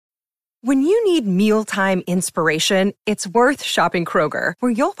When you need mealtime inspiration, it's worth shopping Kroger,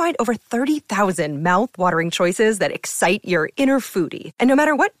 where you'll find over 30,000 mouth-watering choices that excite your inner foodie. And no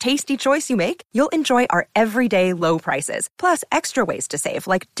matter what tasty choice you make, you'll enjoy our everyday low prices, plus extra ways to save,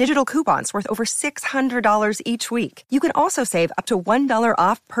 like digital coupons worth over $600 each week. You can also save up to $1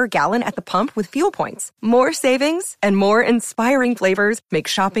 off per gallon at the pump with fuel points. More savings and more inspiring flavors make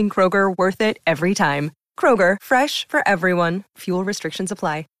shopping Kroger worth it every time. Kroger, fresh for everyone. Fuel restrictions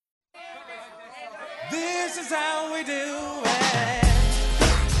apply. This is how we do it.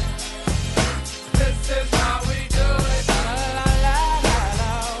 This is how we do it. La, la, la, la,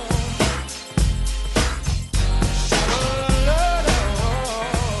 la.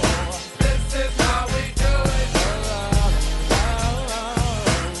 This is how we do it.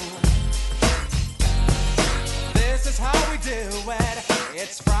 This is how we do it.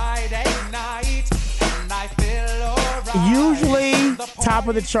 It's Friday night, and I feel alright. Usually, Top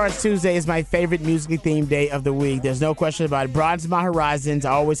of the Charts Tuesday is my favorite musically themed day of the week. There's no question about it. Broadens my horizons.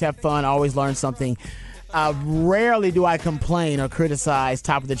 I always have fun. I always learn something. Rarely do I complain or criticize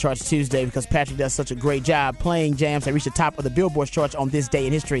Top of the Charts Tuesday because Patrick does such a great job playing jams that reach the top of the Billboard charts on this day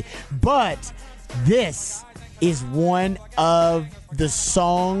in history. But this is one of the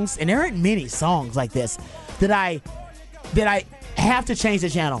songs, and there aren't many songs like this, that I have to change the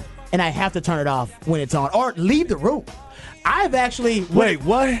channel and I have to turn it off when it's on or leave the room. I've actually... Wait,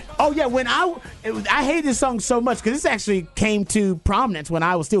 what? Oh, yeah. I hate this song so much because this actually came to prominence when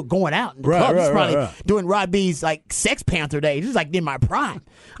I was still going out in the club. This is probably doing Rod B's, like, Sex Panther days. This is, like, in my prime.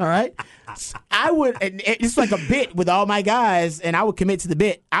 All right? I would... It's like a bit with all my guys, and I would commit to the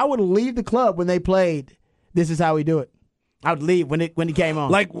bit. I would leave the club when they played This Is How We Do It. I would leave when it came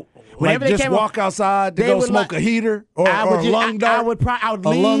on. Whenever they just walk outside to go smoke a heater or a lung dart? I would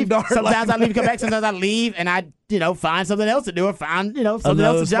leave. Sometimes I'd leave and come back. Sometimes I'd leave and I'd, find something else to do or find, something else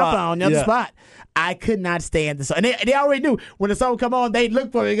to jump on, another spot. I could not stand the song. And they already knew when the song would come on, they'd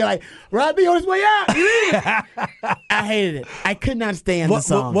look for me and go like, Rod B on his way out. You leave. I hated it. I could not stand the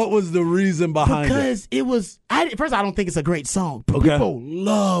song. What was the reason behind it? Because it was, first I don't think it's a great song, but people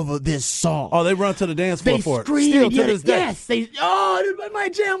love this song. Oh, they run to the dance floor for it. Still to this day. Yes. This is my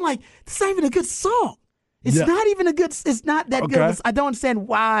jam. I'm like, this is not even a good song. It's not even a good, it's not that good. I don't understand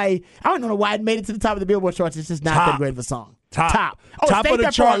why. I don't know why it made it to the top of the Billboard charts. It's just not that great of a song. Top. Oh, top it's of the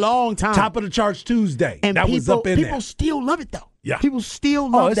there chart for a long time. Top of the charts Tuesday. And that was up in there. People still love it, though. Yeah. People still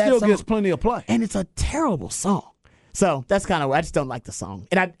love that song. It still gets plenty of play. And it's a terrible song. So that's kind of, I just don't like the song.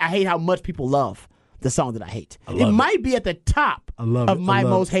 And I hate how much people love the song that I hate. It might be at the top of my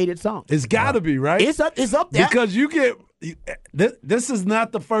most hated songs. It's got to be, right? It's up there. Because you get... This is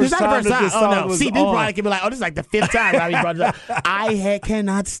not the first time that this song was CD on. probably can be like, this is like the fifth time Robbie brought it up. I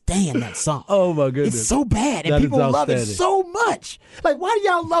cannot stand that song. Oh, my goodness. It's so bad, and people love it so much. Like, why do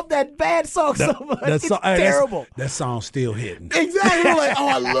y'all love that bad song so much? It's terrible. That song's still hitting. Exactly. We're like,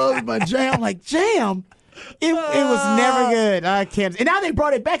 I love my jam. I'm like, jam? It was never good. I can't. And now they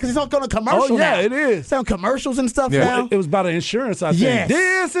brought it back because it's on going to commercial now. It is. It's on commercials and stuff now. It was about insurance, I think. Yes.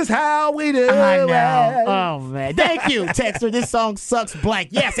 This is how we do I know. it. Oh, man. Thank you, Texter. This song sucks blank.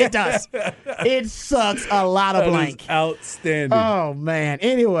 Yes, it does. It sucks a lot of blank. Outstanding. Oh, man.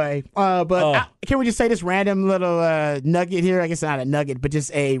 Anyway, can we just say this random little nugget here? I guess not a nugget, but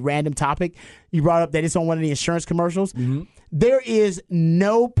just a random topic. You brought up that it's on one of the insurance commercials. Mm-hmm. There is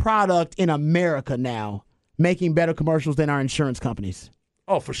no product in America now making better commercials than our insurance companies.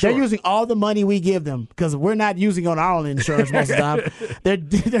 Oh, for sure. They're using all the money we give them because we're not using on our own insurance most of the time. They're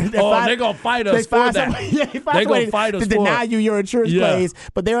going to fight us for that. They're going to fight us to deny you your insurance plays,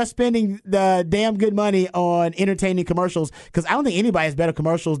 but they are spending the damn good money on entertaining commercials because I don't think anybody has better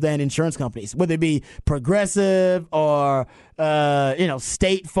commercials than insurance companies, whether it be Progressive or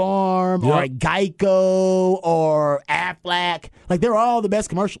State Farm or Geico or Aflac. Like, they're all the best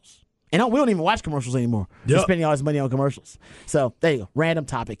commercials. And we don't even watch commercials anymore. We're spending all this money on commercials. So there you go. Random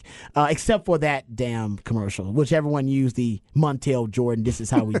topic. Except for that damn commercial, which everyone used the Montel Jordan, This Is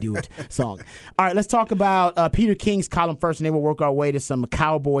How We Do It song. All right, let's talk about Peter King's column first, and then we'll work our way to some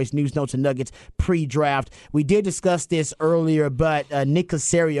Cowboys news, notes, and nuggets pre-draft. We did discuss this earlier, but Nick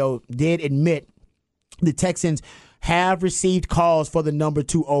Caserio did admit the Texans have received calls for the number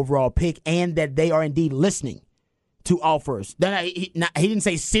 2 overall pick and that they are indeed listening to offers. He didn't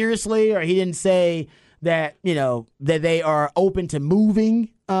say seriously, or he didn't say that that they are open to moving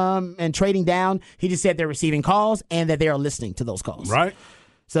and trading down. He just said they're receiving calls and that they are listening to those calls. Right.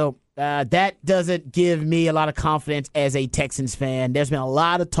 So that doesn't give me a lot of confidence as a Texans fan. There's been a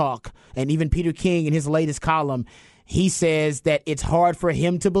lot of talk, and even Peter King in his latest column, he says that it's hard for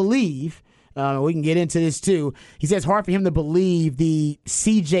him to believe We can get into this too. He says hard for him to believe the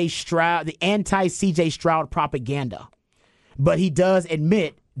anti-C.J. Stroud propaganda, but he does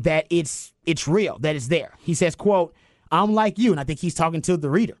admit that it's real, that it's there. He says, quote, "I'm like you," and I think he's talking to the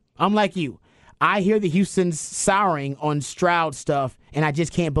reader. "I'm like you. I hear the Houston's souring on Stroud stuff, and I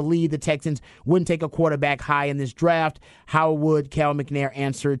just can't believe the Texans wouldn't take a quarterback high in this draft. How would Cal McNair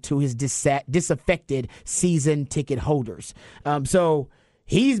answer to his disaffected season ticket holders?" So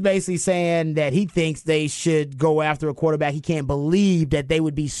he's basically saying that he thinks they should go after a quarterback. He can't believe that they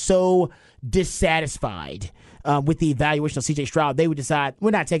would be so dissatisfied with the evaluation of C.J. Stroud. They would decide,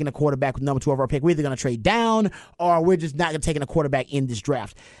 we're not taking a quarterback with number 2 overall pick. We're either going to trade down or we're just not going to take a quarterback in this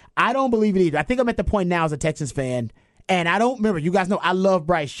draft. I don't believe it either. I think I'm at the point now as a Texans fan, and I don't remember, you guys know I love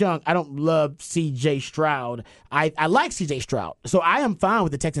Bryce Young. I don't love C.J. Stroud. I like C.J. Stroud. So I am fine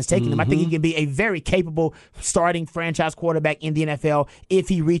with the Texans taking him. I think he can be a very capable starting franchise quarterback in the NFL if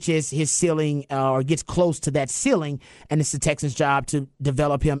he reaches his ceiling or gets close to that ceiling, and it's the Texans' job to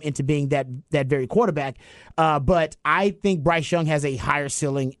develop him into being that very quarterback. But I think Bryce Young has a higher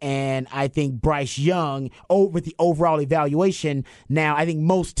ceiling, and I think Bryce Young, with the overall evaluation now, I think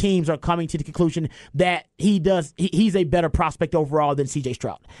most teams are coming to the conclusion that he's a better prospect overall than C.J.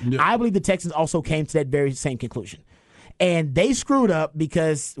 Stroud. Yeah. I believe the Texans also came to that very same conclusion. And they screwed up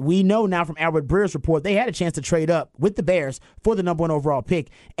because we know now from Albert Breer's report, they had a chance to trade up with the Bears for the number 1 overall pick,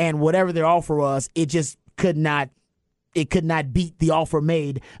 and whatever their offer was, it just could not beat the offer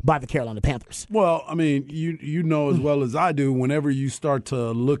made by the Carolina Panthers. Well, I mean, you know as well as I do, whenever you start to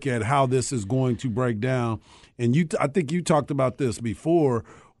look at how this is going to break down, and I think you talked about this before,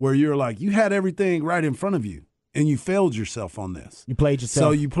 where you're like, you had everything right in front of you, and you failed yourself on this. You played yourself.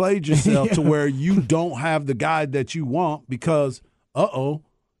 So you played yourself to where you don't have the guy that you want because,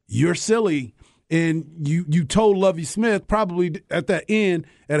 you're silly. And you told Lovie Smith probably at that end,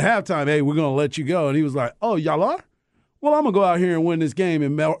 at halftime, hey, we're going to let you go. And he was like, oh, y'all are? Well, I'm going to go out here and win this game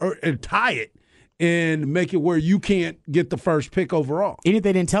and tie it and make it where you can't get the first pick overall. Even if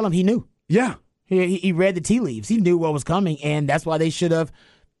they didn't tell him, he knew. Yeah. He read the tea leaves. He knew what was coming, and that's why they should have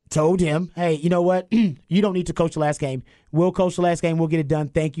told him, hey, you know what? You don't need to coach the last game. We'll coach the last game. We'll get it done.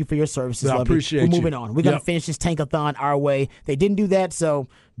 Thank you for your services, I appreciate you. We're moving on. We're going to finish this tankathon our way. They didn't do that, so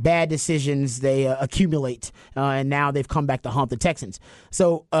bad decisions, they accumulate, and now they've come back to haunt the Texans.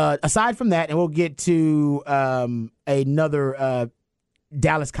 So aside from that, and we'll get to another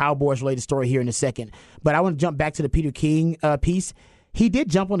Dallas Cowboys-related story here in a second, but I want to jump back to the Peter King piece. He did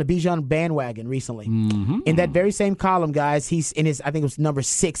jump on the Bijan bandwagon recently. Mm-hmm. In that very same column, guys, he's in his, I think it was number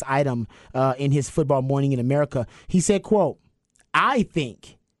 6 item in his Football Morning in America. He said, quote, "I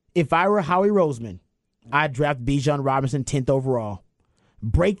think if I were Howie Roseman, I'd draft Bijan Robinson 10th overall,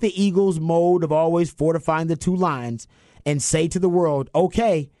 break the Eagles' mode of always fortifying the 2 lines, and say to the world,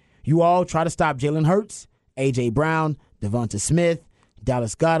 okay, you all try to stop Jalen Hurts, A.J. Brown, Devonta Smith,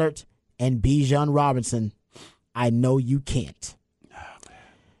 Dallas Goedert, and Bijan Robinson. I know you can't."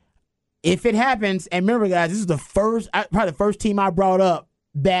 If it happens, and remember, guys, this is probably the first team I brought up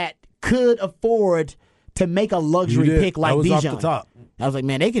that could afford to make a luxury pick like Bijan. Off the top. I was like,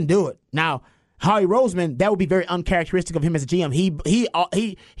 man, they can do it. Now, Howie Roseman, that would be very uncharacteristic of him as a GM.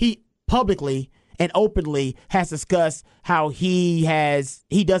 He publicly and openly has discussed how he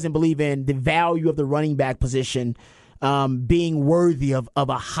doesn't believe in the value of the running back position being worthy of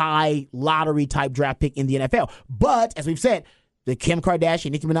a high lottery type draft pick in the NFL. But as we've said, the Kim Kardashian,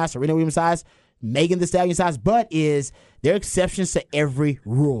 Nicki Minaj, Serena Williams size, Megan Thee Stallion size, but there are exceptions to every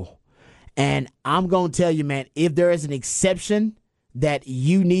rule. And I'm going to tell you, man, if there is an exception that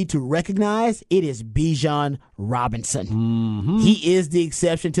you need to recognize, it is Bijan Robinson. Mm-hmm. He is the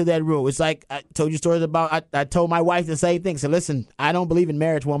exception to that rule. It's like I told you stories about, I told my wife the same thing. So listen, I don't believe in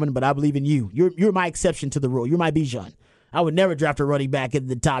marriage, woman, but I believe in you. You're my exception to the rule. You're my Bijan. I would never draft a running back in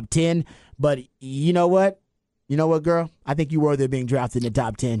the top 10, but you know what? You know what, girl? I think you were there being drafted in the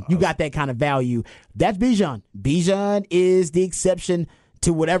top 10. You got that kind of value. That's Bijan. Bijan is the exception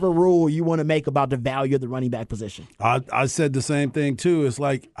to whatever rule you want to make about the value of the running back position. I said the same thing, too. It's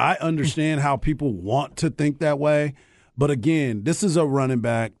like I understand how people want to think that way. But, again, this is a running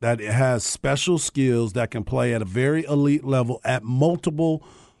back that has special skills that can play at a very elite level at multiple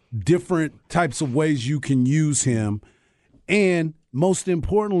different types of ways you can use him. And, most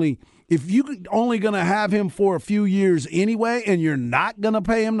importantly, if you're only going to have him for a few years anyway and you're not going to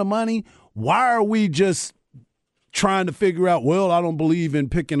pay him the money, why are we just trying to figure out, well, I don't believe in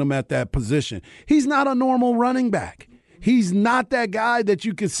picking him at that position? He's not a normal running back. He's not that guy that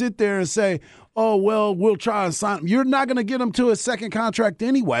you can sit there and say, oh, well, we'll try and sign him. You're not going to get him to a second contract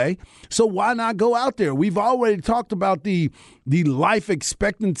anyway, so why not go out there? We've already talked about the life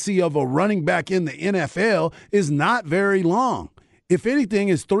expectancy of a running back in the NFL is not very long. If anything,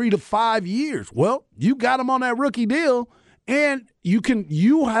 it's 3 to 5 years. Well, you got him on that rookie deal, and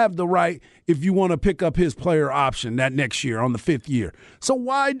you have the right if you want to pick up his player option that next year on the 5th year. So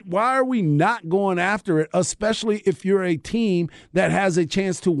why are we not going after it, especially if you're a team that has a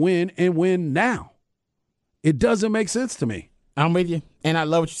chance to win and win now? It doesn't make sense to me. I'm with you. And I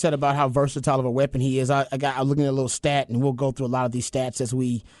love what you said about how versatile of a weapon he is. I'm looking at a little stat, and we'll go through a lot of these stats as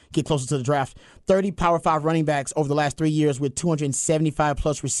we get closer to the draft. 30 Power 5 running backs over the last 3 years with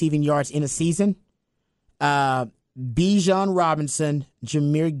 275-plus receiving yards in a season. Bijan Robinson,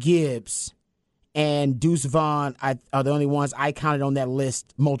 Jahmyr Gibbs, and Deuce Vaughn are the only ones I counted on that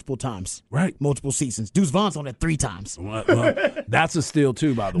list multiple times. Right. Multiple seasons. Deuce Vaughn's on there 3 times. Well, that's a steal,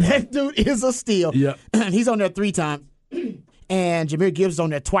 too, by the way. That dude is a steal. Yep. He's on there 3 times. And Jahmyr Gibbs is on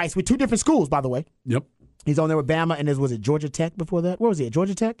there twice with 2 different schools, by the way. Yep. He's on there with Bama, and was it Georgia Tech before that? Where was he at?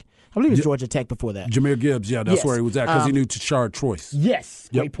 Georgia Tech? I believe it was Georgia Tech before that. Jahmyr Gibbs, yeah, that's where he was at because he knew Tashard Choice. Yes.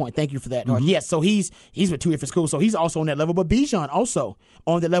 Great point. Thank you for that. Mm-hmm. Yes, so he's with 2 different schools, so he's also on that level. But Bijan also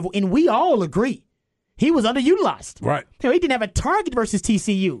on that level, and we all agree he was underutilized. Right. He didn't have a target versus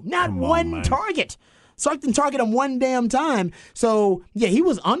TCU. Not one target. Sark didn't target him one damn time. So, yeah, he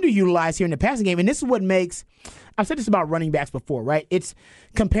was underutilized here in the passing game, and this is what makes – I've said this about running backs before, right? It's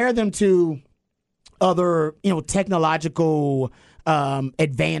compare them to other, technological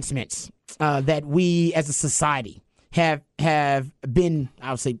advancements that we as a society have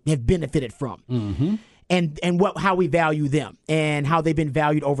benefited from. Mm-hmm. And how we value them and how they've been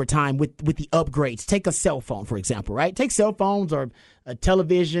valued over time with the upgrades. Take a cell phone, for example, right? Take cell phones or a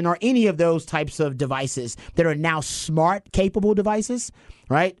television or any of those types of devices that are now smart, capable devices,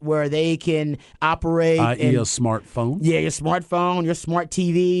 right? Where they can operate. I.e. a smartphone. Yeah, your smartphone, your smart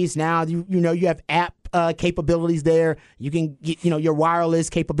TVs. Now, you have app capabilities there. You can get, your wireless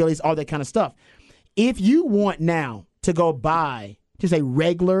capabilities, all that kind of stuff. If you want now to go buy just a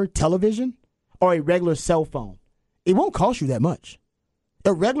regular television, or a regular cell phone, it won't cost you that much.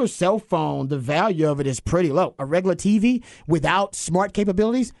 A regular cell phone, the value of it is pretty low. A regular TV without smart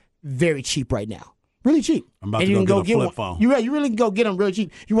capabilities, very cheap right now. Really cheap. I'm about to go get a flip phone. You really can go get them really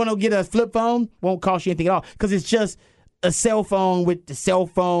cheap. You want to get a flip phone, won't cost you anything at all because it's just a cell phone with the cell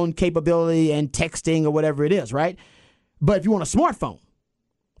phone capability and texting or whatever it is, right? But if you want a smartphone,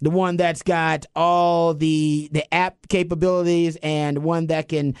 the one that's got all the app capabilities and one that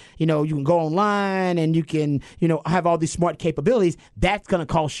can, you can go online and you can, have all these smart capabilities, that's going to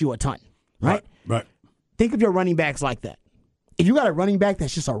cost you a ton, right? Right. Think of your running backs like that. If you got a running back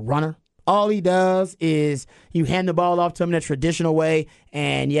that's just a runner, all he does is you hand the ball off to him in a traditional way,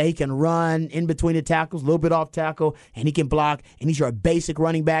 and, he can run in between the tackles, a little bit off tackle, and he can block, and he's your basic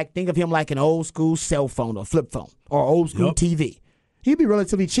running back. Think of him like an old-school cell phone or flip phone or old-school TV. He'd be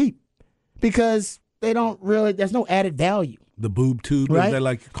relatively cheap because there's no added value. The boob tube, right? As they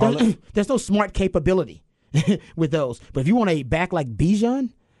like to call it. There's no smart capability with those. But if you want a back like Bijan,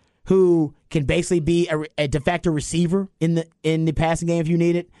 who can basically be a de facto receiver in the passing game if you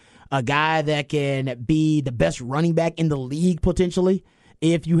need it, a guy that can be the best running back in the league potentially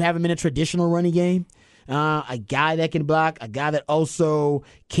if you have him in a traditional running game, a guy that can block, a guy that also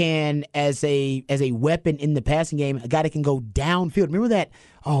can, as a weapon in the passing game, a guy that can go downfield. Remember that?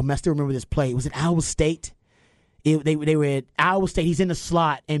 Oh, man, I still remember this play. Was it Iowa State? They were at Iowa State. He's in the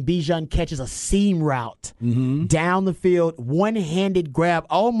slot, and Bijan catches a seam route down the field, one-handed grab,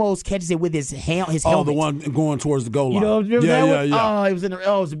 almost catches it with his helmet. Oh, the one going towards the goal line. Remember that one? Oh, it was it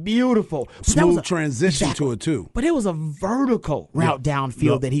was beautiful. Smooth transition to it, too. But it was a vertical route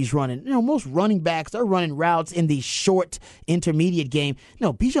downfield that he's running. Most running backs, they're running routes in the short intermediate game.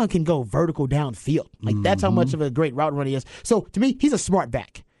 No, Bijan can go vertical downfield. That's how much of a great route runner he is. So, to me, he's a smart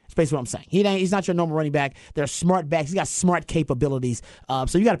back. That's basically what I'm saying. He's not your normal running back. They're smart backs. He's got smart capabilities.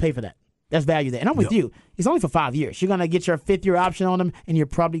 So you got to pay for that. That's value there. And I'm with you. He's only for 5 years. You're going to get your 5th-year option on him, and you're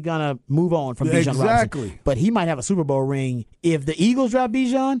probably going to move on from Bijan Robinson. But he might have a Super Bowl ring. If the Eagles draft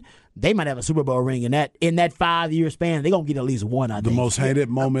Bijan, they might have a Super Bowl ring in that 5-year span. They're going to get at least one, I think. The most hated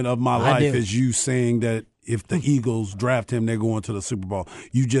moment of my life is you saying that if the Eagles draft him, they're going to the Super Bowl.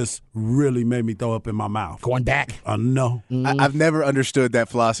 You just really made me throw up in my mouth. Going back. No. I've never understood that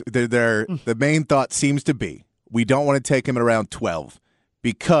philosophy. The main thought seems to be we don't want to take him at around 12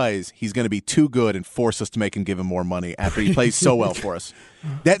 because he's going to be too good and force us to make him give him more money after he plays so well for us.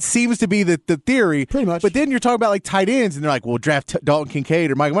 That seems to be the theory. Pretty much. But then you're talking about like tight ends, and they're like, well, draft Dalton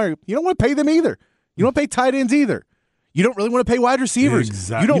Kincaid or Mike Murray. You don't want to pay them either. You don't pay tight ends either. You don't really want to pay wide receivers.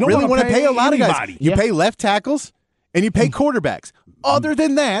 Exactly. You don't really want to pay a lot of guys. anybody. You pay left tackles and you pay quarterbacks. Other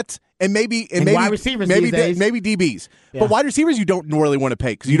than that, and maybe wide receivers these days. maybe DBs. Yeah. But wide receivers you don't really want to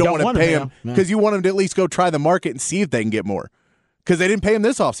pay because you don't want to pay them because you want them to at least go try the market and see if they can get more. Because they didn't pay him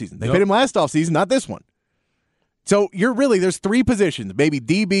this offseason. They paid him last offseason, not this one. So there's 3 positions, maybe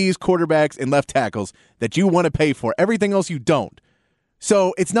DBs, quarterbacks, and left tackles that you want to pay for. Everything else you don't.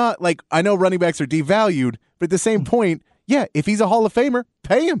 So it's not like, I know running backs are devalued, but at the same point, yeah, if he's a Hall of Famer,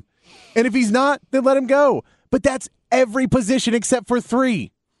 pay him. And if he's not, then let him go. But that's every position except for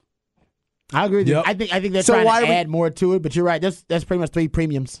 3. I agree with you. I think they're trying to add more to it, but you're right. That's pretty much 3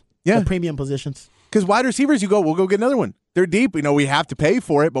 premiums. Yeah. The premium positions. Because wide receivers, we'll go get another one. They're deep. We have to pay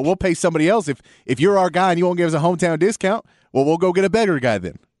for it, but we'll pay somebody else. If you're our guy and you won't give us a hometown discount, well, we'll go get a better guy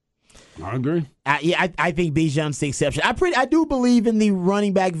then. I agree. I think Bijan's the exception. I do believe in the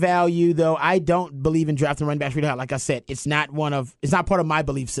running back value, though. I don't believe in drafting running backs. Like I said, it's not part of my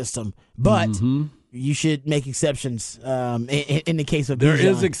belief system. But you should make exceptions in the case of Bijan. There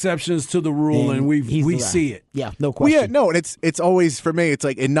is exceptions to the rule, and we see it. Yeah, no question. Well, and it's always, for me, it's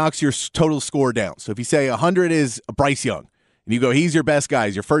like it knocks your total score down. So if you say 100 is Bryce Young, and you go, he's your best guy,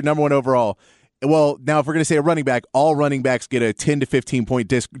 he's your first number 1 overall. Well, now if we're going to say a running back, all running backs get a 10 to 15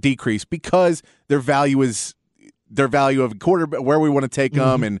 point decrease because their value of quarterback, where we want to take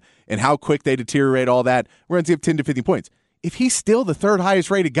them, and how quick they deteriorate, all that. We're going to give 10 to 15 points. If he's still the 3rd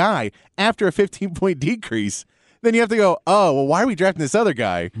highest rated guy after a 15-point decrease, then you have to go, oh, well, why are we drafting this other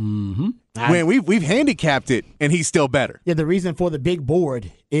guy? When we've handicapped it, and he's still better. Yeah, the reason for the big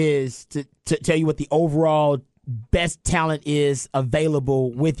board is to tell you what the overall best talent is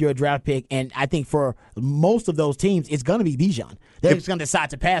available with your draft pick, and I think for most of those teams, it's going to be Bijan. They're just going to decide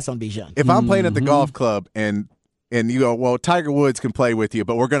to pass on Bijan. If I'm playing at the golf club and you go, well, Tiger Woods can play with you,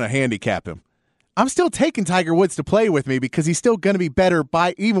 but we're going to handicap him. I'm still taking Tiger Woods to play with me because he's still going to be better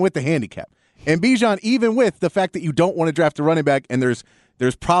even with the handicap. And Bijan, even with the fact that you don't want to draft a running back and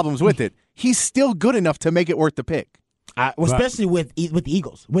there's problems with it, he's still good enough to make it worth the pick. Especially with the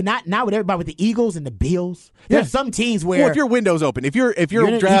Eagles. Not with everybody, with the Eagles and the Bills. There's some teams where if your window's open, if you're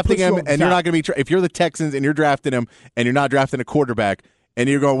drafting him and you're not going to be if you're the Texans and you're drafting him and you're not drafting a quarterback and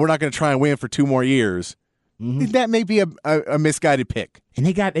you're going, we're not going to try and win for 2 more years. That may be a misguided pick. And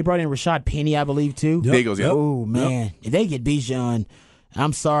they brought in Rashad Penny, I believe, too. Yep. Eagles, Oh man, if they get Bijan,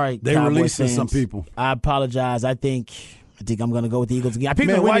 I'm sorry. They released fans. Some people. I apologize. I think I'm going to go with the Eagles again. I picked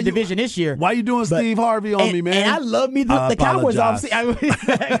them to win the division this year. Why you doing Steve Harvey on me, man? And I love me the Cowboys. Obviously,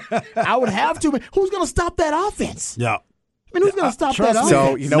 I would have to. But who's going to stop that offense? Yeah. I mean, who's going to stop that offense?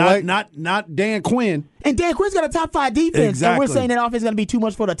 So, you know what? Not Dan Quinn. And Dan Quinn's got a top 5 defense. Exactly. And we're saying that offense is going to be too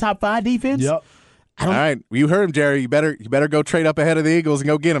much for the top 5 defense? Yep. All right. You heard him, Jerry. You better go trade up ahead of the Eagles and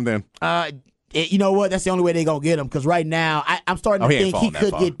go get him then. You know what? That's the only way they're going to get him because right now I'm starting to think he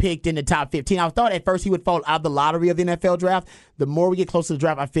could get picked in the top 15. I thought at first he would fall out of the lottery of the NFL draft. The more we get closer to the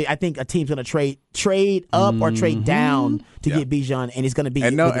draft, I think a team's going to trade up or trade down to get Bijan, and it's going to be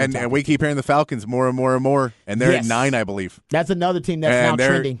and we keep hearing the Falcons more and more and more, and they're at 9, I believe. That's another team that's now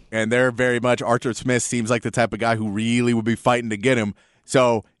trending. And they're very much Arthur Smith seems like the type of guy who really would be fighting to get him.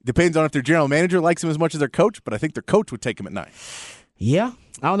 So depends on if their general manager likes him as much as their coach, but I think their coach would take him at 9. Yeah.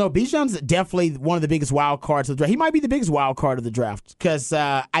 I don't know. Bijan's definitely one of the biggest wild cards of the draft. He might be the biggest wild card of the draft because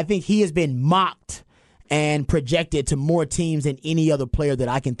I think he has been mocked and projected to more teams than any other player that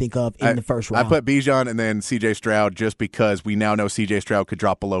I can think of in the first round. I put Bijan and then C.J. Stroud just because we now know C.J. Stroud could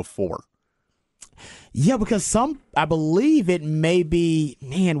drop below 4. Yeah, because I believe it may be,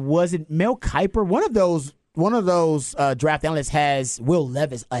 was it Mel Kiper? One of those draft analysts has Will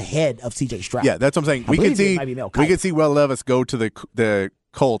Levis ahead of C.J. Stroud. Yeah, that's what I'm saying. We could see Will Levis go to the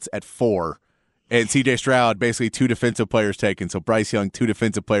Colts at 4, and C.J. Stroud basically 2 defensive players taken. So Bryce Young, 2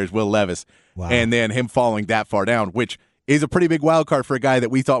 defensive players, Will Levis, and then him falling that far down, which is a pretty big wild card for a guy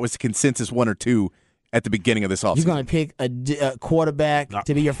that we thought was consensus 1 or 2 at the beginning of this offseason. You're going to pick a quarterback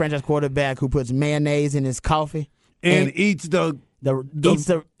to be your franchise quarterback who puts mayonnaise in his coffee and eats the banana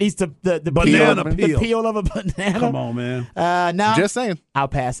peel. The peel of a banana. Come on, man. No, just saying. I'll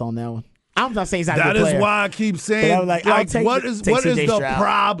pass on that one. I'm not saying he's not a that good player. That is why I keep saying, what is the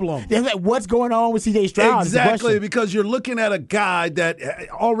problem? What's going on with C.J. Stroud? Exactly, because you're looking at a guy that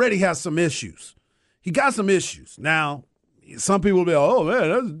already has some issues. He got some issues. Now, some people will be, oh,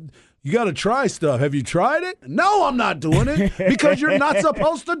 man, you got to try stuff. Have you tried it? No, I'm not doing it because you're not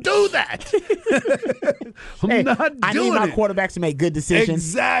supposed to do that. I need my quarterbacks to make good decisions.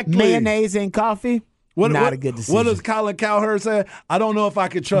 Exactly. Mayonnaise and coffee. Not a good decision. What does Colin Cowherd say? I don't know if I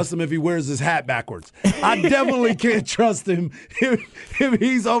could trust him if he wears his hat backwards. I definitely can't trust him if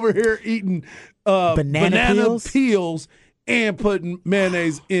he's over here eating banana peels and putting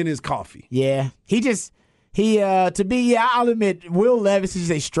mayonnaise in his coffee. Yeah. I'll admit, Will Levis is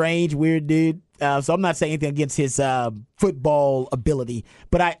just a strange, weird dude. So I'm not saying anything against his football ability,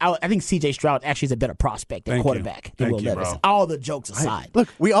 but I think C.J. Stroud actually is a better prospect at quarterback than Will Levis. Bro. All the jokes aside. Look,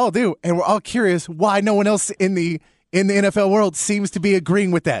 we all do, and we're all curious why no one else in the NFL world seems to be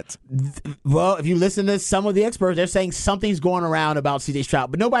agreeing with that. Well, if you listen to some of the experts, they're saying something's going around about C.J. Stroud,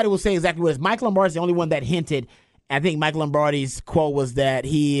 but nobody will say exactly what it is. Mike Lombardi's the only one that hinted. I think Mike Lombardi's quote was that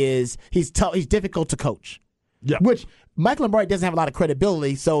he's tough, he's difficult to coach. Yeah. Which Mike Lombardi doesn't have a lot of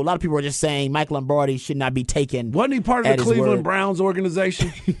credibility, so a lot of people are just saying Mike Lombardi should not be taken. Wasn't he part of the Cleveland Browns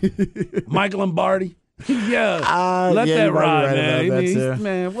organization? Mike Lombardi? Yeah. Let that ride, man.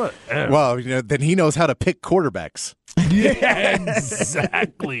 Man, what? Well, then he knows how to pick quarterbacks. Yeah,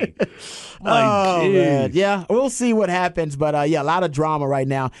 exactly. Man. Yeah, we'll see what happens. But, a lot of drama right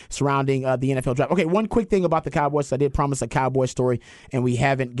now surrounding the NFL draft. Okay, one quick thing about the Cowboys. I did promise a Cowboy story, and we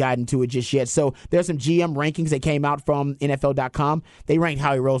haven't gotten to it just yet. So there's some GM rankings that came out from NFL.com. They ranked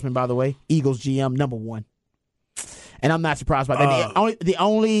Howie Roseman, by the way, Eagles GM, number 1. And I'm not surprised by that.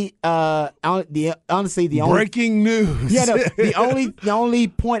 Honestly, breaking news. Yeah, the only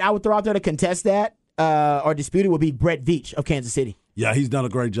point I would throw out there to contest that or dispute it would be Brett Veach of Kansas City. Yeah, he's done a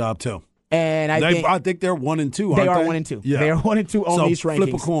great job too. And I think they're 1-2. Aren't they? They are 1-2. Yeah. They are 1-2 on these rankings.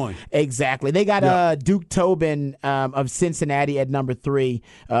 Flip a coin. Exactly. They got Duke Tobin of Cincinnati at number 3,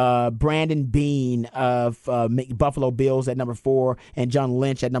 Brandon Beane of Buffalo Bills at number 4, and John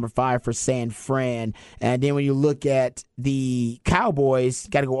Lynch at number 5 for San Fran. And then when you look at the Cowboys,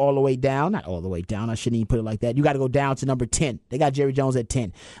 got to go all the way down. Not all the way down. I shouldn't even put it like that. You got to go down to number 10. They got Jerry Jones at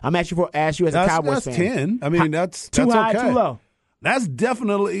 10. I'm asking you as a Cowboys fan. That's 10. I mean, that's too high, okay. too low. That's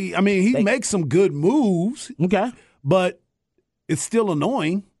definitely, he makes some good moves. Okay. But it's still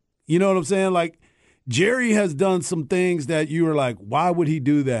annoying. You know what I'm saying? Like, Jerry has done some things that you were like, why would he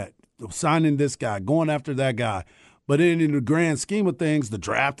do that? Signing this guy, going after that guy. But then in the grand scheme of things, the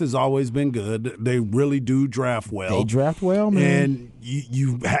draft has always been good. They really do draft well. They draft well, man. And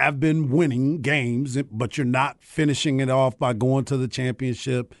you have been winning games, but you're not finishing it off by going to the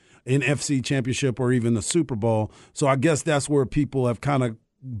championship, NFC championship, or even the Super Bowl. So I guess that's where people have kind of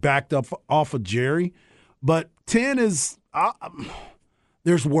backed up off of Jerry. But 10 is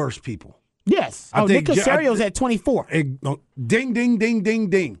there's worse people. Yes. Nick Caserio's at 24. Ding, ding, ding, ding,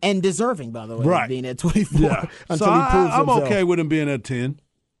 ding. And deserving, by the way, right. being at 24 yeah. until so he proves I'm himself. okay with him being at 10.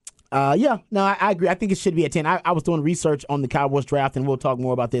 I agree. I think it should be at 10. I was doing research on the Cowboys draft, and we'll talk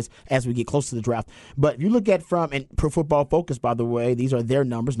more about this as we get close to the draft. But if you look at and Pro Football Focus, by the way, these are their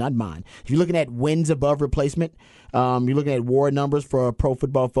numbers, not mine. If you're looking at wins above replacement, you're looking at WAR numbers for Pro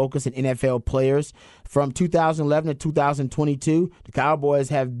Football Focus and NFL players. From 2011 to 2022, the Cowboys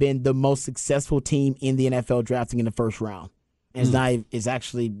have been the most successful team in the NFL drafting in the first round. And it's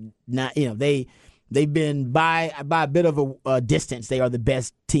actually not, they've been by a bit of a distance. They are the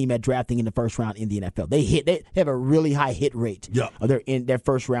best team at drafting in the first round in the NFL. They have a really high hit rate of their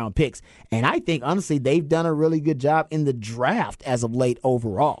first round picks. And I think, honestly, they've done a really good job in the draft as of late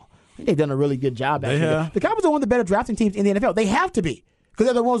overall. I think they've done a really good job. The Cowboys are one of the better drafting teams in the NFL. They have to be. Because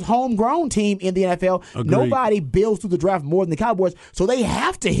they're the most homegrown team in the NFL. Agreed. Nobody builds through the draft more than the Cowboys, so they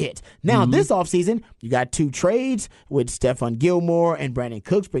have to hit. Now, this offseason, you got 2 trades with Stephon Gilmore and Brandon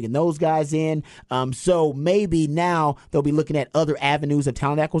Cooks, bringing those guys in. So maybe now they'll be looking at other avenues of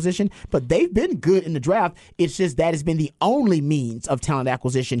talent acquisition, but they've been good in the draft. It's just that has been the only means of talent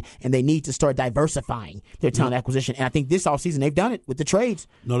acquisition, and they need to start diversifying their talent acquisition. And I think this offseason they've done it with the trades.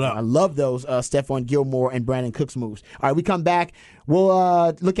 No doubt. I love those Stephon Gilmore and Brandon Cooks moves. All right, we come back.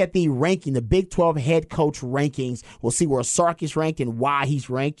 We'll look at the ranking, the Big 12 head coach rankings. We'll see where Sark is ranked and why he's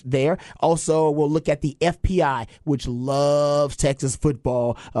ranked there. Also, we'll look at the FPI, which loves Texas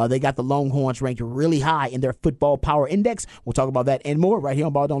football. They got the Longhorns ranked really high in their football power index. We'll talk about that and more right here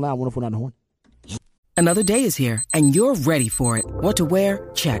on Ball Don't Lie, 104.9 The Horn. Another day is here, and you're ready for it. What to wear?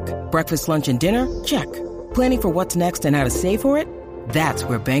 Check. Breakfast, lunch, and dinner? Check. Planning for what's next and how to save for it? That's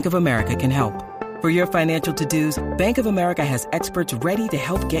where Bank of America can help. For your financial to-dos, Bank of America has experts ready to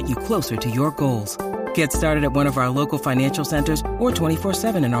help get you closer to your goals. Get started at one of our local financial centers or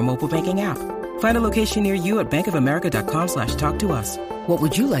 24/7 in our mobile banking app. Find a location near you at bankofamerica.com/talktous. What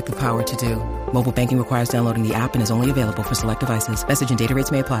would you like the power to do? Mobile banking requires downloading the app and is only available for select devices. Message and data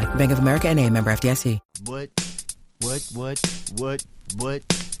rates may apply. Bank of America N.A., member FDIC. What?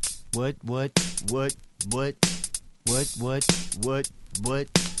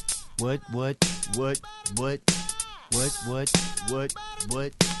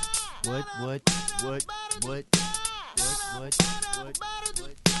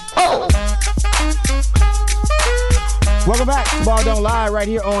 Welcome back to Ball Don't Lie right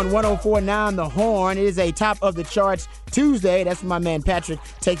here on 104.9 The Horn. It is a top of the charts Tuesday. That's when my man Patrick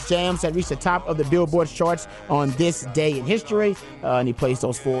takes jams that reached the top of the Billboard charts on this day in history. And he plays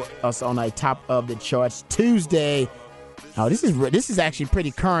those for us on a top of the charts Tuesday. Oh, this is actually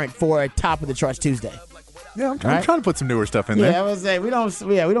pretty current for a top of the charts Tuesday. Yeah, I'm trying to put some newer stuff in there. Yeah, I was saying we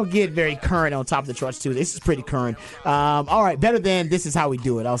don't get very current on top of the charts too. This is pretty current. All right, better than This Is How We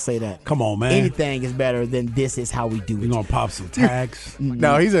Do It. I'll say that. Come on, man. Anything is better than This Is How We Do It. You're gonna pop some tags.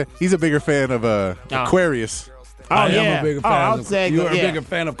 No, he's a bigger fan of Aquarius. I am a bigger fan. You're a yeah. bigger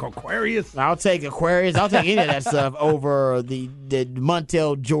fan of Aquarius. I'll take Aquarius. I'll take any of that stuff over the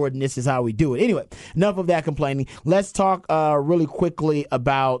Montel Jordan. This Is How We Do It. Anyway, enough of that complaining. Let's talk really quickly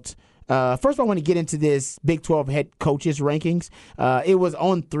about. First of all, I want to get into this Big 12 head coaches rankings. It was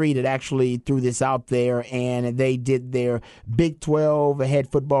On3 that actually threw this out there, and they did their Big 12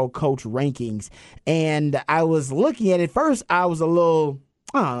 head football coach rankings. And I was looking at it. First, I was a little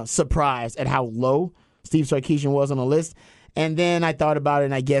surprised at how low Steve Sarkisian was on the list. And then I thought about it,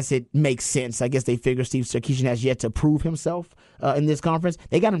 and I guess it makes sense. I guess they figure Steve Sarkisian has yet to prove himself in this conference.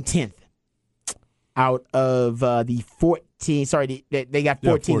 They got him 10th out of the 14. Sorry, they got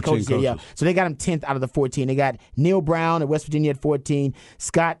 14 coaches here. Yeah, so they got him 10th out of the 14. They got Neil Brown at West Virginia at 14,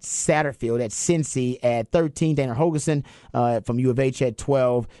 Scott Satterfield at Cincy at 13, Dana Holgorsen from U of H at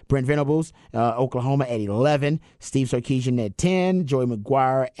 12, Brent Venables, Oklahoma at 11, Steve Sarkisian at 10, Joey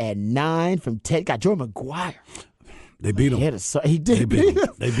McGuire at 9 from Ted. Got Joey McGuire. They beat him. He did beat him.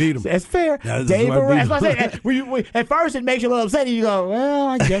 They beat him. That's fair. Dave Aranda. At first, it makes you a little upset. You go, well,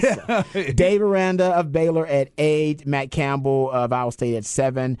 I guess so. Dave Aranda of Baylor at 8. Matt Campbell of Iowa State at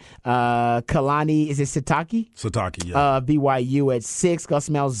 7. Kalani, is it Sitake? Sitake, yeah. BYU at 6. Gus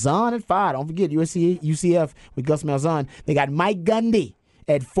Malzahn at 5. Don't forget UCF with Gus Malzahn. They got Mike Gundy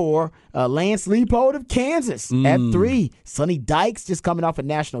at 4, Lance Leipold of Kansas at 3, Sonny Dykes just coming off a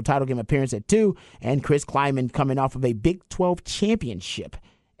national title game appearance at 2, and Chris Kleiman coming off of a Big 12 championship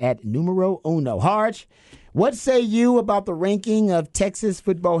at numero uno. Harge, what say you about the ranking of Texas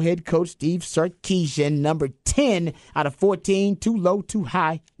football head coach Steve Sarkisian, number 10 out of 14, too low, too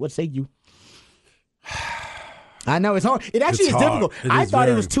high? What say you? I know it's hard. It actually is difficult. I thought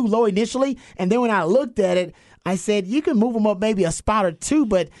it was too low initially, and then when I looked at it, I said you can move them up maybe a spot or two,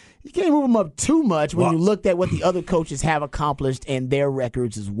 but you can't move them up too much when you looked at what the other coaches have accomplished and their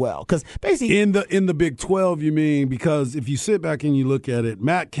records as well. Because basically, in the Big 12, you mean? Because if you sit back and you look at it,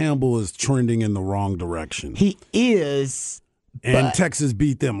 Matt Campbell is trending in the wrong direction. He is. And Texas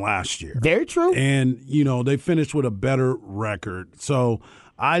beat them last year. Very true. And, they finished with a better record. So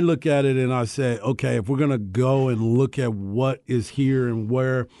I look at it and I say, okay, if we're going to go and look at what is here and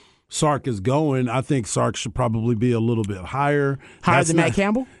where Sark is going, I think Sark should probably be a little bit higher. Higher than Matt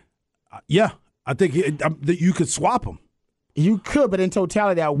Campbell? Yeah. I think you could swap him. You could, but in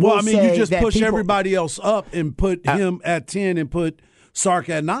totality, I will say you just that push everybody else up and put him at 10 and put Sark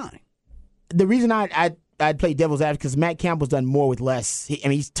at 9. The reason I'd play devil's advocate because Matt Campbell's done more with less.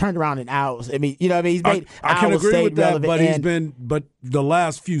 He's turned around in hours. He's made I can agree State with that, relevant. but the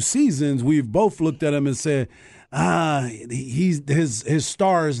last few seasons we've both looked at him and said, his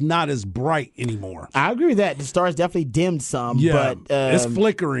star is not as bright anymore. I agree with that. The star's definitely dimmed some. Yeah, but it's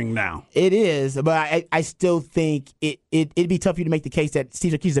flickering now. It is, but I still think it'd be tough for you to make the case that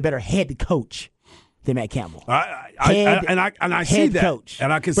Steve Sarkisian is a better head coach than Matt Campbell. I see that, coach.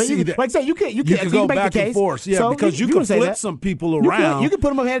 and I can see that. Like I say, you can go make back the case. and forth, yeah, so because you can flip some people around. You can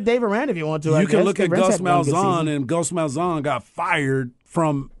put him ahead of Dave Aranda if you want to. You can look at Gus Malzahn, and Gus Malzahn got fired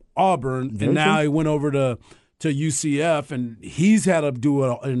from Auburn, and now he went over to UCF, and he's had to do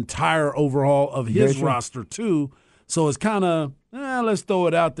an entire overhaul of his roster too. So it's kind of let's throw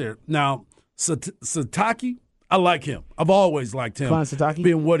it out there. Now, Sitake, I like him. I've always liked him.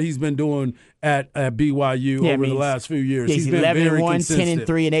 Being what he's been doing at BYU over the last few years. He's been 11-1, very consistent.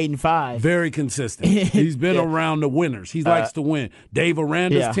 10-3, and 8-5. Very consistent. He's been around the winners. He likes to win. Dave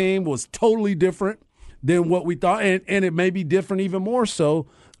Aranda's team was totally different than what we thought, and it may be different even more so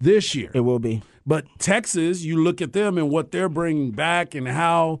this year. It will be. But Texas, you look at them and what they're bringing back and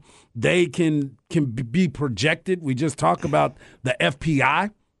how they can be projected. We just talked about the FPI.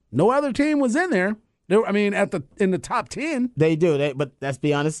 No other team was in there. In the top 10. They do. But let's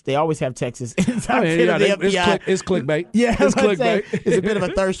be honest, they always have Texas in the top 10 of the FBI. It's clickbait. Yeah, it's clickbait. It's a bit of a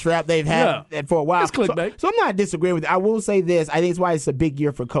thirst trap they've had for a while. It's clickbait. So I'm not disagreeing with it. I will say this. I think it's why it's a big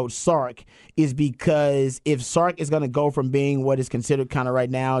year for Coach Sark is because if Sark is going to go from being what is considered kind of right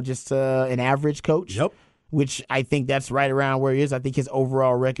now just an average coach which I think that's right around where he is. I think his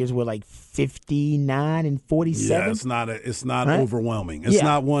overall records were like 59-47. Yeah, it's not overwhelming. It's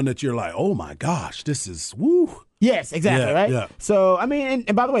not one that you're like, oh my gosh, this is woo. Yes, exactly, right? Yeah. So, I mean,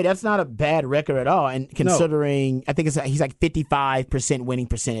 and by the way, that's not a bad record at all. And considering, I think he's like 55% winning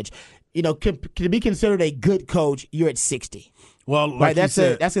percentage. You know, to be considered a good coach, you're at 60. Well, like right, that's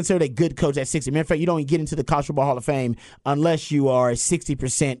said, that's considered a good coach at 60. Matter of fact, you don't get into the College Football Hall of Fame unless you are a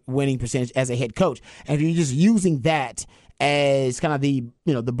 60% winning percentage as a head coach. And if you're just using that as kind of the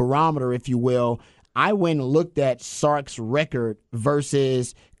barometer, if you will, I went and looked at Sark's record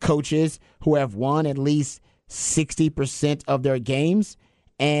versus coaches who have won at least 60% of their games,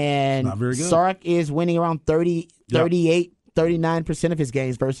 and Sark is winning around 38. 39% of his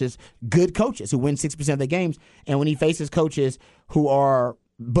games versus good coaches who win 60% of their games. And when he faces coaches who are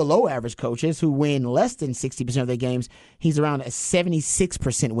below average coaches who win less than 60% of their games, he's around a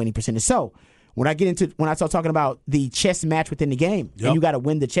 76% winning percentage. So when I start talking about the chess match within the game, and you got to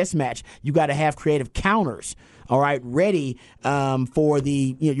win the chess match, you got to have creative counters, all right, ready for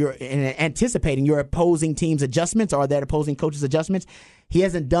you're anticipating your opposing team's adjustments or that opposing coach's adjustments. He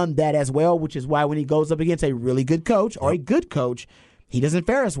hasn't done that as well, which is why when he goes up against a really good coach or a good coach, he doesn't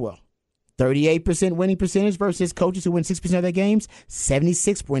fare as well. 38% winning percentage versus coaches who win 6% of their games,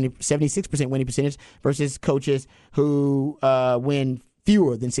 76% winning percentage versus coaches who win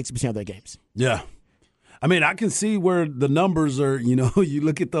fewer than 60% of their games. Yeah. I mean, I can see where the numbers are, you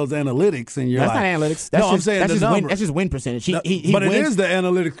look at those analytics and you're that's like. That's not analytics. I'm saying that's just win percentage. He but wins. it is the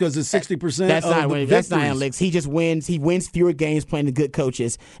analytics because it's 60%. That's not winning. That's not victories. analytics. He just wins. He wins fewer games playing the good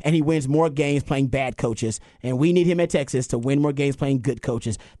coaches, and he wins more games playing bad coaches. And we need him at Texas to win more games playing good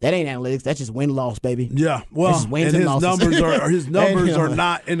coaches. That ain't analytics. That's just win-loss, baby. Yeah, well, that's just wins and and his numbers are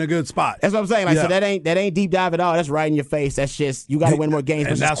not in a good spot. That's what I'm saying. So that ain't deep dive at all. That's right in your face. That's just you got to win more games.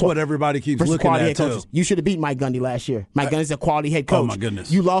 And that's what everybody keeps looking at too. Coaches. You should have beat Mike Gundy last year. Mike Gundy's a quality head coach. Oh my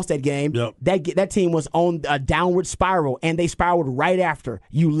goodness! You lost that game. Yep. That team was on a downward spiral, and they spiraled right after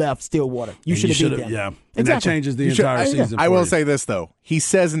you left Stillwater. You should have beat them. Yeah, exactly. And that changes the entire season. I will say this though: he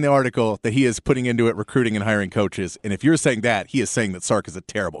says in the article that he is putting into it recruiting and hiring coaches, and if you're saying that, he is saying that Sark is a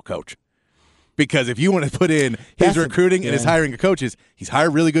terrible coach. Because if you want to put in his recruiting and his hiring of coaches, he's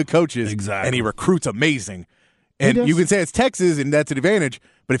hired really good coaches, and he recruits amazing. And you can say it's Texas, and that's an advantage.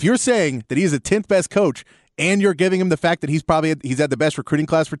 But if you're saying that he's the 10th best coach, and you're giving him the fact that he's had the best recruiting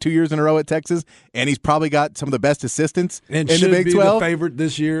class for 2 years in a row at Texas, and he's probly got some of the best assistants and in the Big 12. And should be the favorite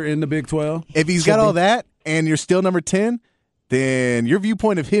this year in the Big 12. If he's got all that, and you're still number 10, then your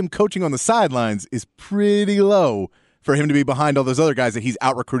viewpoint of him coaching on the sidelines is pretty low for him to be behind all those other guys that he's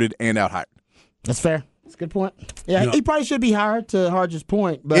out-recruited and out-hired. That's fair. That's a good point. Yeah, he probably should be higher to Harge's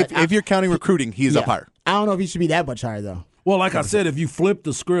point. But if you're counting recruiting, he is up higher. I don't know if he should be that much higher, though. Well, like I said, if you flip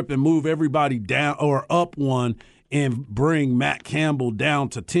the script and move everybody down or up one and bring Matt Campbell down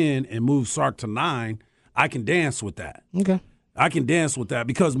to 10 and move Sark to 9, I can dance with that. Okay. I can dance with that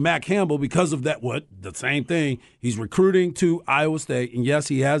because Matt Campbell, because of that, the same thing, he's recruiting to Iowa State. And yes,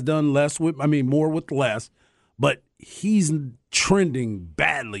 he has done more with less, but he's trending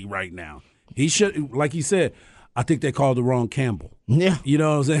badly right now. He should, like he said, I think they called the wrong Campbell. Yeah. You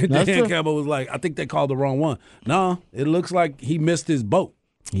know what I'm saying? That's Dan true. Campbell was like, I think they called the wrong one. No, it looks like he missed his boat.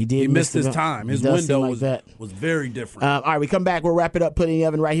 He did. He missed his time. His window was very different. All right, we come back. We'll wrap it up. Put it in the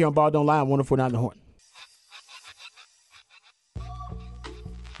oven right here on Ball Don't Lie on 104.9 The Horn.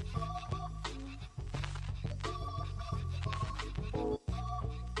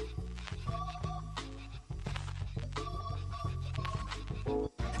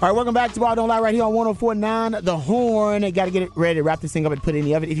 All right, welcome back to Ball Don't Lie right here on 104.9 The Horn. Got to get it ready to wrap this thing up and put it in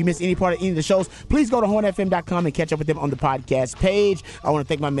the oven. If you missed any part of any of the shows, please go to hornfm.com and catch up with them on the podcast page. I want to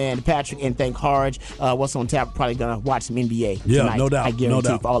thank my man Patrick and thank Harge. What's on tap? Probably going to watch some NBA tonight. No doubt. I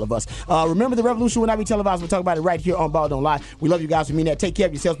guarantee for all of us. Remember, the revolution will not be televised. We'll talk about it right here on Ball Don't Lie. We love you guys. We mean that. Take care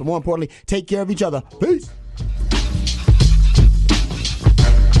of yourselves, but more importantly, take care of each other. Peace.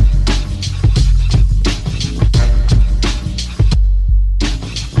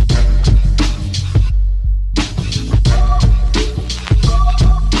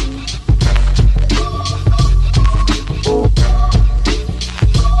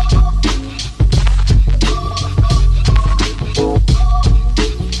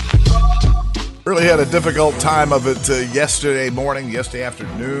 Really had a difficult time of it yesterday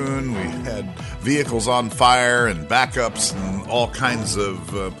afternoon. We had vehicles on fire and backups and all kinds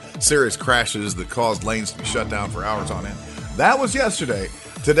of serious crashes that caused lanes to be shut down for hours on end. That was yesterday.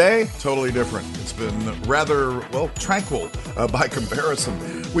 Today, totally different. It's been rather, tranquil by comparison.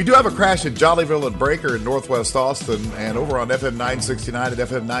 We do have a crash at Jollyville and Breaker in Northwest Austin, and over on FM 969 and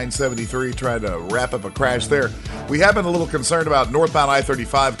FM 973, trying to wrap up a crash there. We have been a little concerned about northbound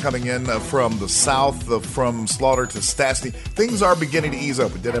I-35 coming in from the south, from Slaughter to Stastny. Things are beginning to ease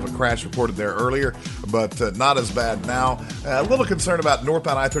up. We did have a crash reported there earlier, but not as bad now. A little concerned about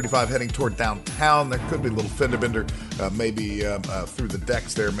northbound I-35 heading toward downtown. There could be a little fender bender, maybe through the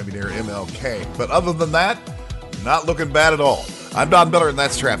decks there, maybe near MLK. But other than that, not looking bad at all. I'm Don Miller, and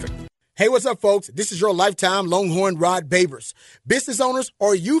that's traffic. Hey, what's up, folks? This is your lifetime Longhorn Rod Babers. Business owners,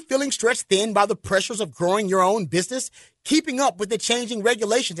 are you feeling stretched thin by the pressures of growing your own business? Keeping up with the changing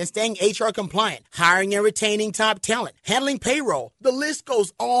regulations and staying HR compliant, hiring and retaining top talent, handling payroll. The list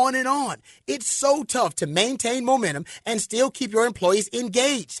goes on and on. It's so tough to maintain momentum and still keep your employees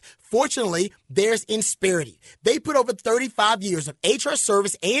engaged. Fortunately, there's Insperity. They put over 35 years of HR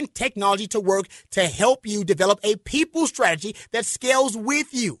service and technology to work to help you develop a people strategy that scales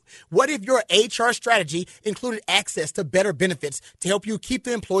with you. What if your HR strategy included access to better benefits to help you keep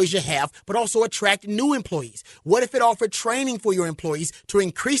the employees you have, but also attract new employees? What if it offered training for your employees to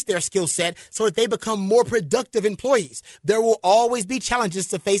increase their skill set so that they become more productive employees? There will always be challenges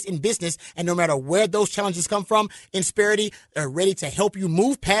to face in business, and no matter where those challenges come from, Insperity are ready to help you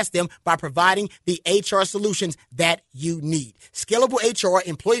move past them by providing the HR solutions that you need. Scalable HR,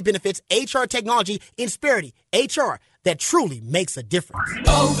 employee benefits, HR technology, Insperity, HR that truly makes a difference.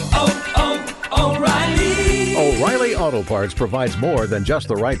 O'Reilly Auto Parts provides more than just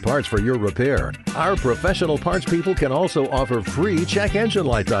the right parts for your repair. Our professional parts people can also offer free check engine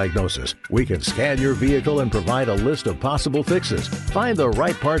light diagnosis. We can scan your vehicle and provide a list of possible fixes. Find the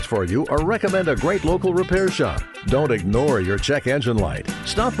right parts for you or recommend a great local repair shop. Don't ignore your check engine light.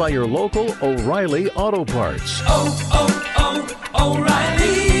 Stop by your local O'Reilly Auto Parts.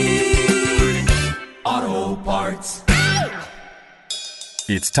 O'Reilly Auto Parts.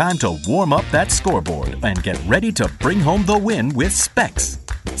 It's time to warm up that scoreboard and get ready to bring home the win with Specs.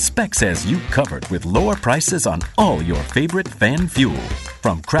 Specs has you covered with lower prices on all your favorite fan fuel.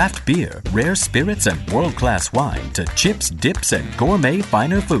 From craft beer, rare spirits, and world-class wine to chips, dips, and gourmet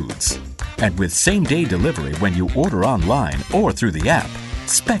finer foods. And with same-day delivery when you order online or through the app,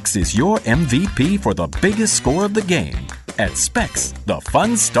 Specs is your MVP for the biggest score of the game. At Specs, the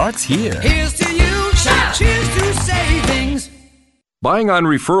fun starts here. Here's to you, cheers to savings. Buying on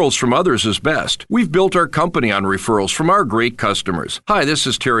referrals from others is best. We've built our company on referrals from our great customers. Hi, this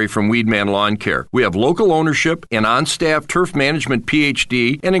is Terry from Weedman Lawn Care. We have local ownership and on-staff turf management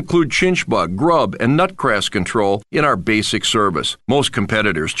PhD and include chinch bug, grub, and nutgrass control in our basic service. Most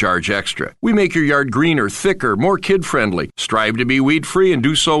competitors charge extra. We make your yard greener, thicker, more kid-friendly. Strive to be weed-free and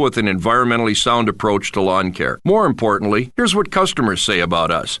do so with an environmentally sound approach to lawn care. More importantly, here's what customers say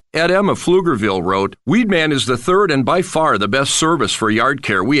about us. Ed M. of Pflugerville wrote, Weedman is the third and by far the best service for yard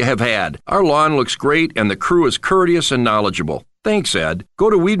care we have had. Our lawn looks great and the crew is courteous and knowledgeable. Thanks, Ed. Go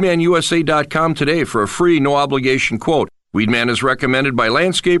to WeedmanUSA.com today for a free, no-obligation quote. Weedman is recommended by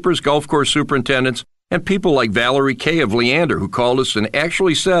landscapers, golf course superintendents, and people like Valerie Kay of Leander, who called us and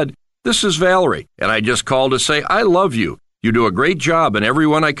actually said, This is Valerie, and I just called to say I love you. You do a great job, and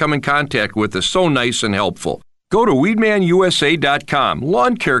everyone I come in contact with is so nice and helpful. Go to WeedmanUSA.com.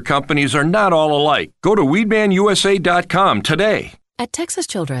 Lawn care companies are not all alike. Go to WeedmanUSA.com today. At Texas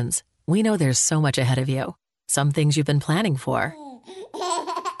Children's, we know there's so much ahead of you. Some things you've been planning for,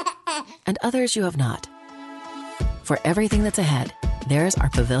 and others you have not. For everything that's ahead, there's our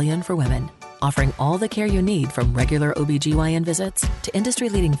Pavilion for Women, offering all the care you need from regular OBGYN visits to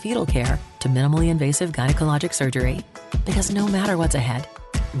industry-leading fetal care to minimally invasive gynecologic surgery. Because no matter what's ahead,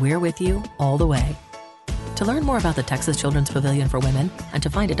 we're with you all the way. To learn more about the Texas Children's Pavilion for Women and to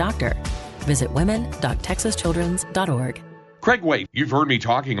find a doctor, visit women.texaschildrens.org. Craig Wade, you've heard me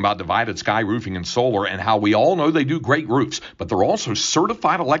talking about Divided Sky Roofing and Solar and how we all know they do great roofs, but they're also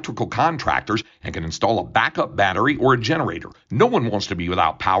certified electrical contractors and can install a backup battery or a generator. No one wants to be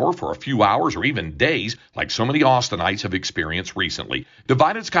without power for a few hours or even days like so many Austinites have experienced recently.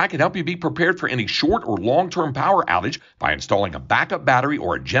 Divided Sky can help you be prepared for any short or long-term power outage by installing a backup battery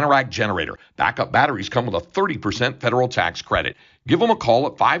or a Generac generator. Backup batteries come with a 30% federal tax credit. Give them a call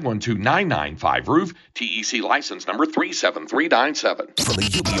at 512-995-ROOF, TEC license number 37397. From the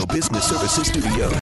UBEO Business Services Studio.